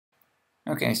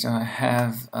Okay, so I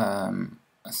have a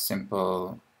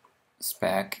simple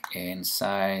spec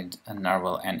inside a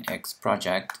Nrwl NX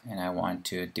project, and I want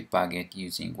to debug it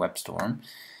using Webstorm.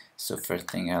 So first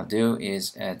thing I'll do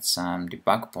is add some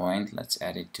debug point. Let's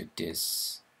add it to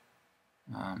this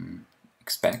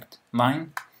expect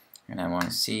line, and I want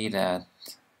to see that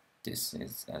this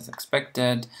is as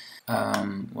expected.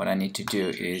 What I need to do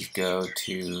is go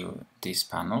to this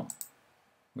panel,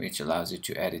 which allows you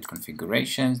to edit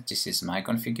configurations. This is my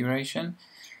configuration.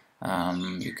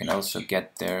 You can also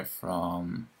get there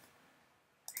from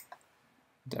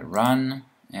the run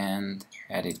and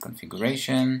edit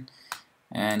configuration,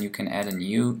 and you can add a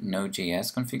new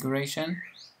Node.js configuration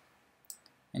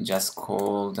and just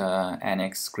call the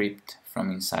annex script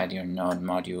from inside your node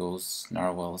modules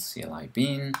Nrwl CLI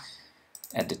bin.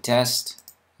 Add the test.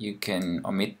 You can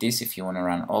omit this if you want to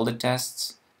run all the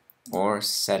tests, or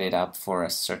set it up for a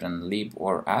certain lib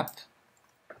or app.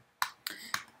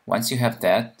 Once you have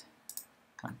that,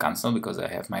 I'll cancel because I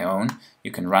have my own.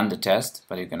 You can run the test,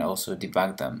 but you can also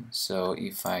debug them. So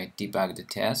if I debug the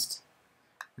test,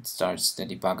 it starts the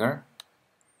debugger,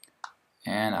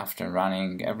 and after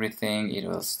running everything, it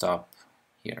will stop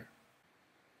here.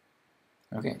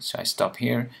 Okay, so I stop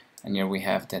here, and here we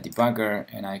have the debugger,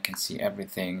 and I can see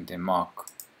everything, the mock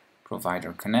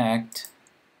provider connect,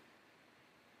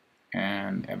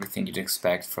 and everything you'd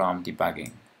expect from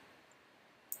debugging.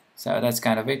 So that's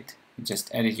kind of it. You just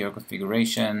edit your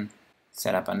configuration,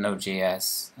 set up a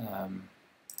Node.js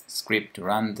script to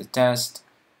run the test,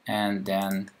 and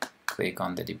then click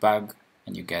on the debug,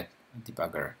 and you get a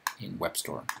debugger in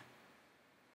Webstorm.